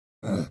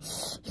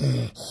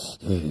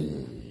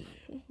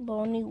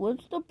Bonnie,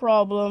 what's the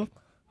problem?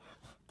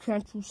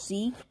 Can't you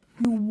see?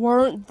 You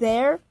weren't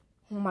there?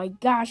 Oh my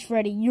gosh,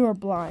 Freddy, you're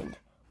blind.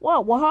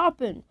 What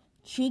happened?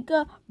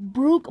 Chica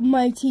broke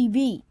my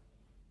TV.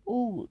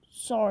 Oh,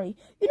 sorry.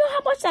 You know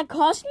how much that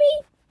cost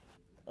me?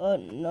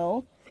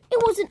 No. It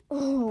wasn't.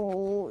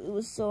 Oh, it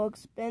was so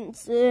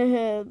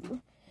expensive.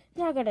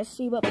 Now I gotta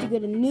save up to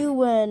get a new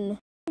one.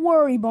 Don't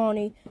worry,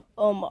 Bonnie.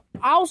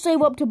 I'll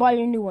save up to buy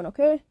your new one,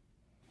 okay?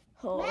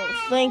 Oh,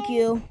 thank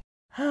you.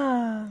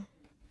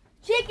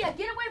 Chica,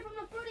 get away from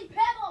the Fruity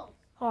Pebbles!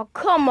 Oh,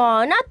 come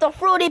on. Not the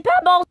Fruity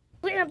Pebbles.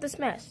 Clean up this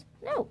mess.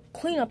 No,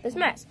 clean up this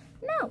mess.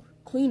 No,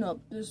 clean up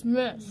this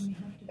mess.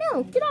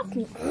 No, get off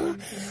me.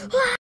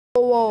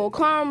 Whoa,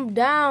 calm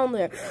down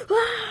there.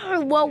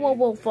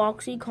 Whoa,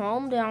 Foxy,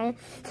 calm down.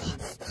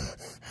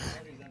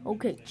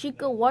 Okay,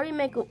 Chica, why do you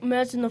make a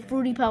mess in the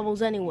Fruity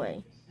Pebbles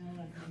anyway?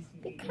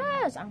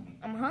 Because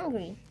I'm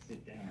hungry.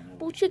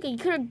 Well, Chica, you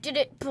could have did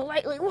it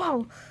politely.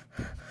 Whoa.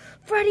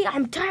 Freddy,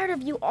 I'm tired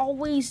of you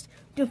always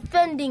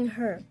defending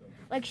her.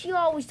 Like, she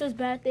always does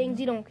bad things,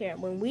 you don't care.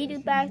 When we do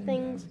bad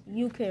things,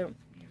 you care.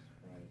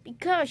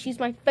 Because she's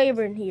my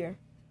favorite here.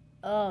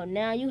 Oh,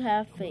 now you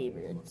have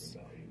favorites.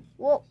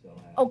 Well,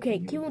 okay,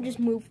 can we just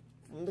move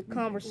from the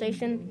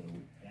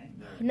conversation?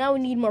 Now we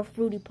need more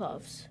Fruity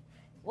Puffs.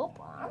 Well,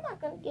 I'm not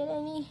gonna get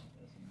any.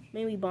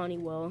 Maybe Bonnie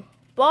will.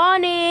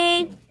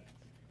 Bonnie!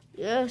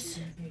 Yes.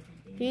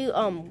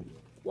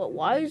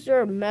 Why is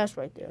there a mess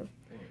right there?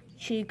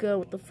 Chica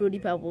with the Fruity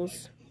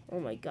Pebbles. Oh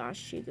my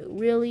gosh, Chica,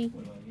 really?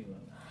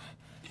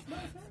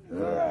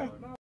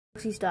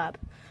 Foxy, stop.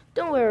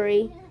 Don't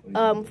worry,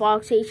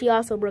 Foxy, she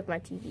also broke my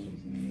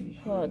TV.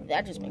 Oh,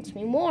 that just makes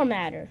me more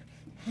madder.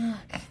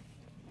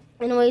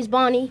 Anyways,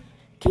 Bonnie,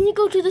 can you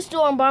go to the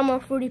store and buy more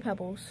Fruity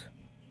Pebbles?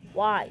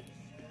 Why?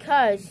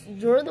 Because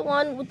you're the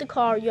one with the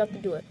car, you have to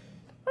do it.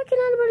 Why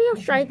can't anybody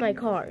else drive my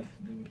car?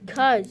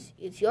 Because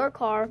it's your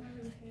car,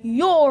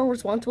 your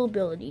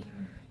responsibility.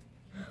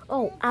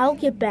 Oh, I'll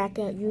get back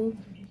at you.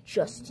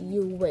 Just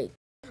you wait.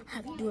 I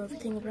have to do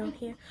everything around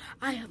here.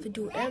 I have to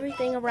do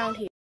everything around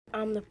here.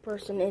 I'm the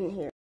person in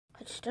here.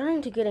 It's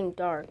starting to getting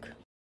dark.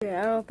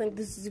 Yeah, I don't think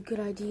this is a good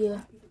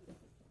idea.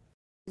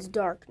 It's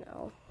dark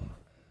now.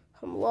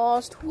 I'm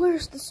lost.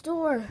 Where's the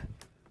store?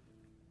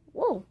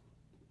 Whoa.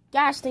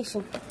 Gas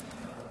station.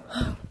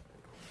 I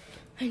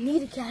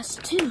need a gas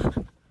too.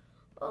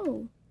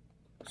 Oh.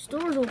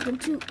 Store's open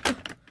too.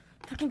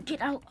 If I can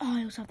get out. Oh,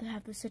 I also have to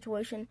have this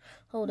situation.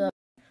 Hold up.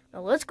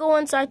 Now let's go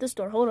inside the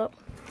store. Hold up.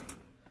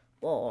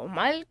 Well,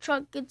 my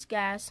truck gets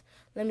gas.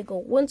 Let me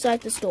go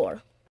inside the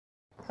store.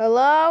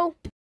 Hello?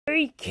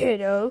 Hey,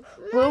 kiddo.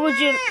 What would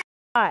you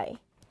buy?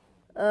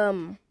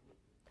 Can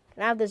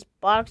I have this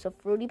box of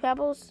Fruity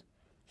Pebbles?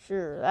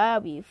 Sure,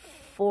 that'll be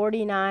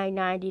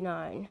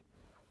 $49.99.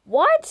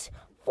 What?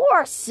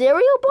 For a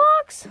cereal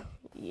box?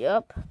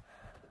 Yep.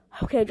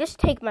 Okay, just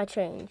take my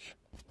change.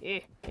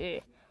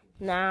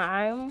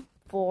 Now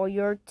for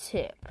your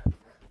tip.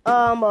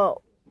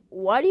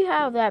 Why do you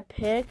have that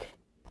pick?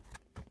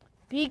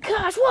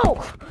 Because,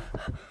 whoa!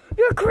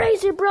 You're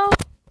crazy, bro!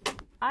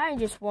 I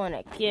just want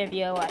to give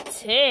you a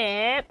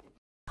tip.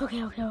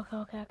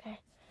 Okay.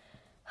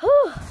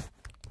 Whew.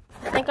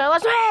 I think I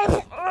lost my...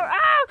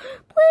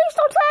 Please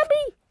don't stab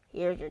me!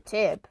 Here's your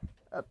tip.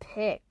 A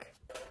pick.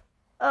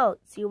 Oh,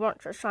 so you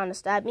weren't just trying to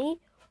stab me?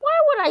 Why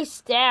would I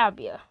stab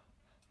you?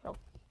 No,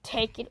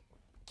 take it.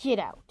 Get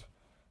out.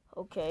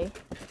 Okay.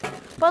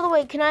 By the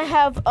way, can I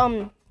have,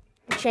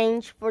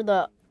 change for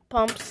the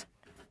pumps?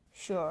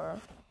 Sure.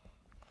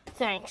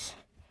 Thanks.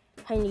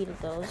 I needed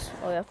those.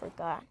 Oh, yeah, I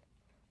forgot.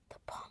 The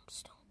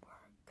pumps don't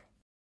work.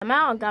 I'm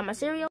out. I got my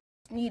cereal.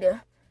 Need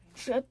to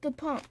check the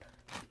pump.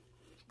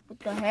 What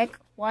the heck?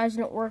 Why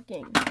isn't it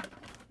working?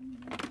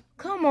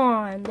 Come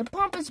on. The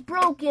pump is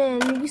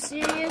broken. Are you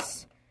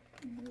serious?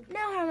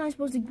 Now how am I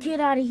supposed to get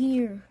out of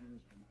here?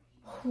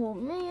 Oh,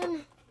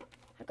 man.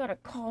 I gotta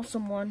call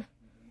someone.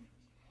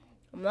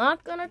 I'm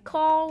not gonna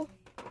call...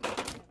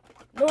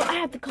 No, I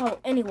have to call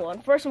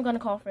anyone. First, I'm gonna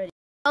call Freddy.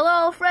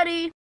 Hello,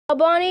 Freddy.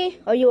 Bonnie,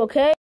 are you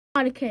okay?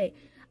 Not okay.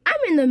 I'm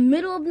in the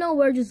middle of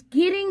nowhere just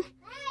getting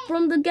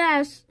from the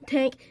gas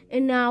tank,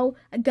 and now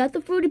I got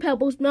the Fruity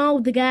Pebbles. No,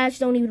 the gas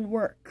don't even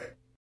work.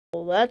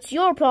 Well, that's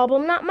your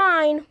problem, not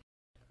mine.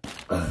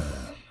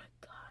 Oh my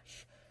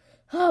gosh.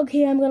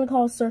 Okay, I'm gonna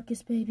call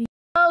Circus Baby.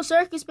 Oh,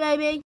 Circus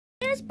Baby.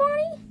 Yes,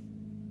 Bonnie?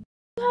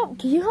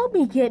 Can you help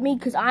me get me?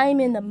 Because I'm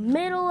in the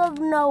middle of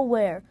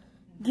nowhere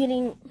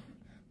getting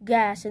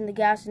gas, and the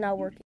gas is not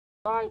working.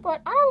 Sorry,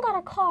 but I don't got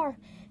a car.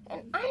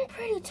 And I'm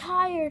pretty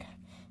tired.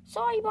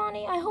 Sorry,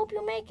 Bonnie. I hope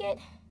you make it.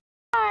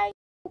 Bye.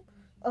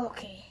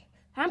 Okay.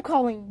 I'm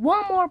calling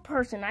one more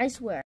person, I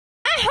swear.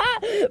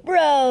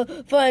 Bro,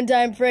 fun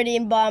time, Freddy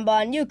and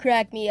Bonbon. You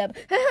cracked me up.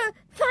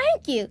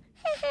 Thank you.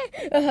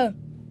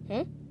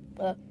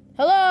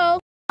 Hello?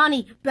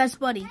 Bonnie, best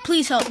buddy,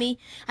 please help me.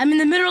 I'm in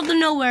the middle of the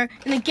nowhere,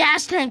 and the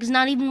gas tank is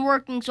not even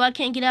working, so I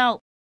can't get out.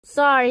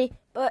 Sorry,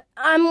 but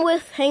I'm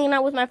hanging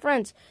out with my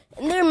friends,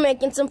 and they're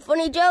making some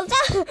funny jokes.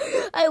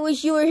 I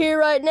wish you were here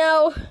right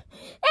now.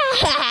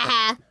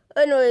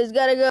 Anyways,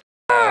 gotta go.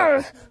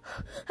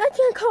 I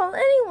can't call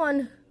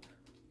anyone.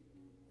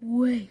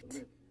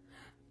 Wait.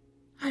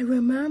 I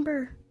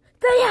remember.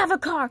 They have a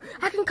car.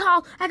 I can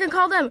call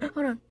them.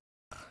 Hold on.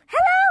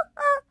 Hello,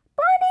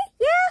 Barney?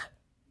 Yeah?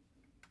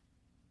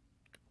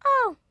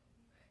 Oh.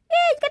 Yeah,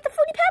 you got the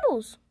Fruity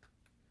Pebbles.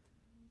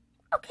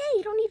 Okay,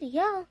 you don't need to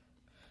yell.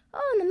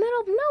 Oh, in the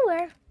middle of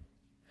nowhere.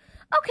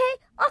 Okay,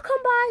 I'll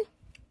come by.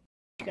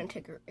 It's gonna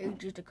take her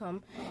ages to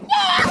come.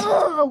 Yeah!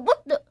 Oh,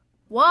 what the?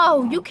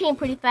 Whoa, you came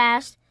pretty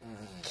fast.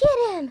 Get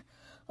in.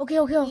 Okay.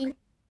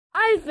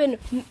 I've been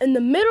in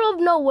the middle of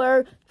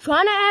nowhere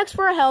trying to ask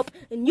for help,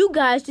 and you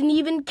guys didn't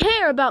even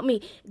care about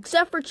me,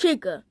 except for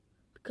Chica,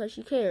 because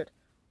she cared.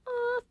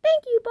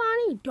 Thank you,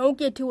 Bonnie. Don't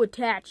get too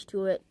attached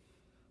to it.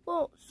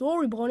 Well,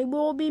 sorry, Bonnie, we're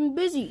all being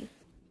busy.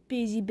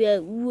 Busy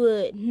about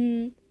what,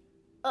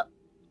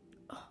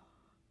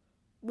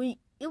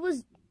 it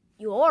was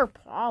your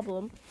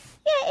problem.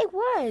 Yeah, it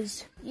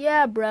was.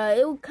 Yeah, bruh,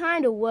 it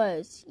kind of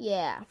was.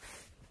 Yeah.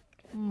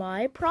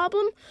 My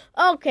problem?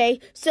 Okay,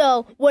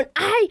 so when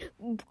I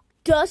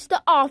dust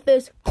the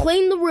office,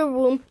 clean the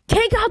room,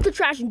 take out the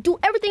trash, and do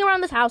everything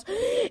around this house,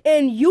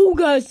 and you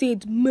guys say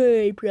it's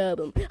my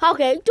problem.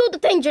 Okay, do the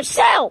things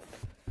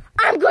yourself.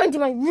 I'm going to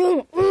my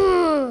room.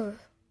 Ugh.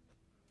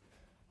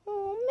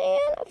 Oh,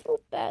 man, I feel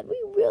bad.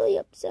 We really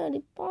upset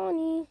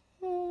Bonnie.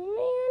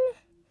 Oh,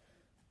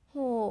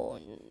 man. Oh,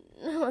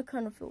 no, I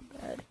kind of feel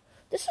bad.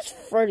 This is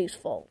Freddy's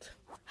fault.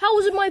 How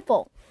was it my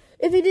fault?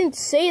 If he didn't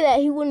say that,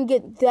 he wouldn't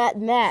get that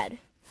mad.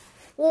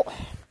 Well,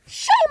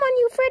 shame on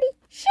you, Freddy.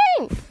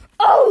 Shame.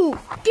 Oh,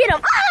 get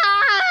him.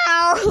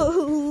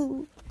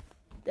 Ow!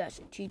 That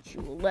should teach you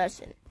a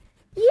lesson.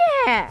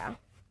 Yeah.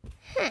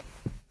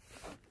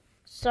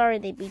 Sorry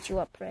they beat you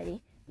up,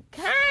 Freddy. You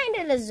kind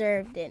of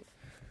deserved it.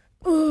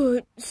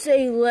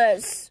 Say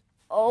less.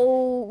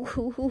 Oh.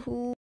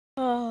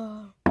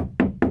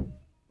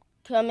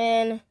 Come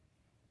in.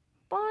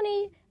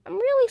 Bonnie, I'm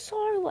really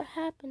sorry what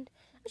happened.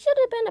 I should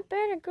have been a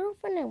better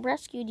girlfriend and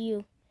rescued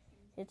you.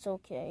 It's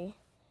okay.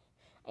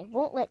 I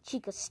won't let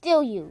Chica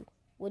steal you.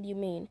 What do you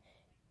mean?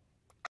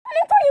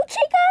 Coming for you,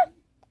 Chica!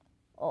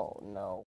 Oh, no.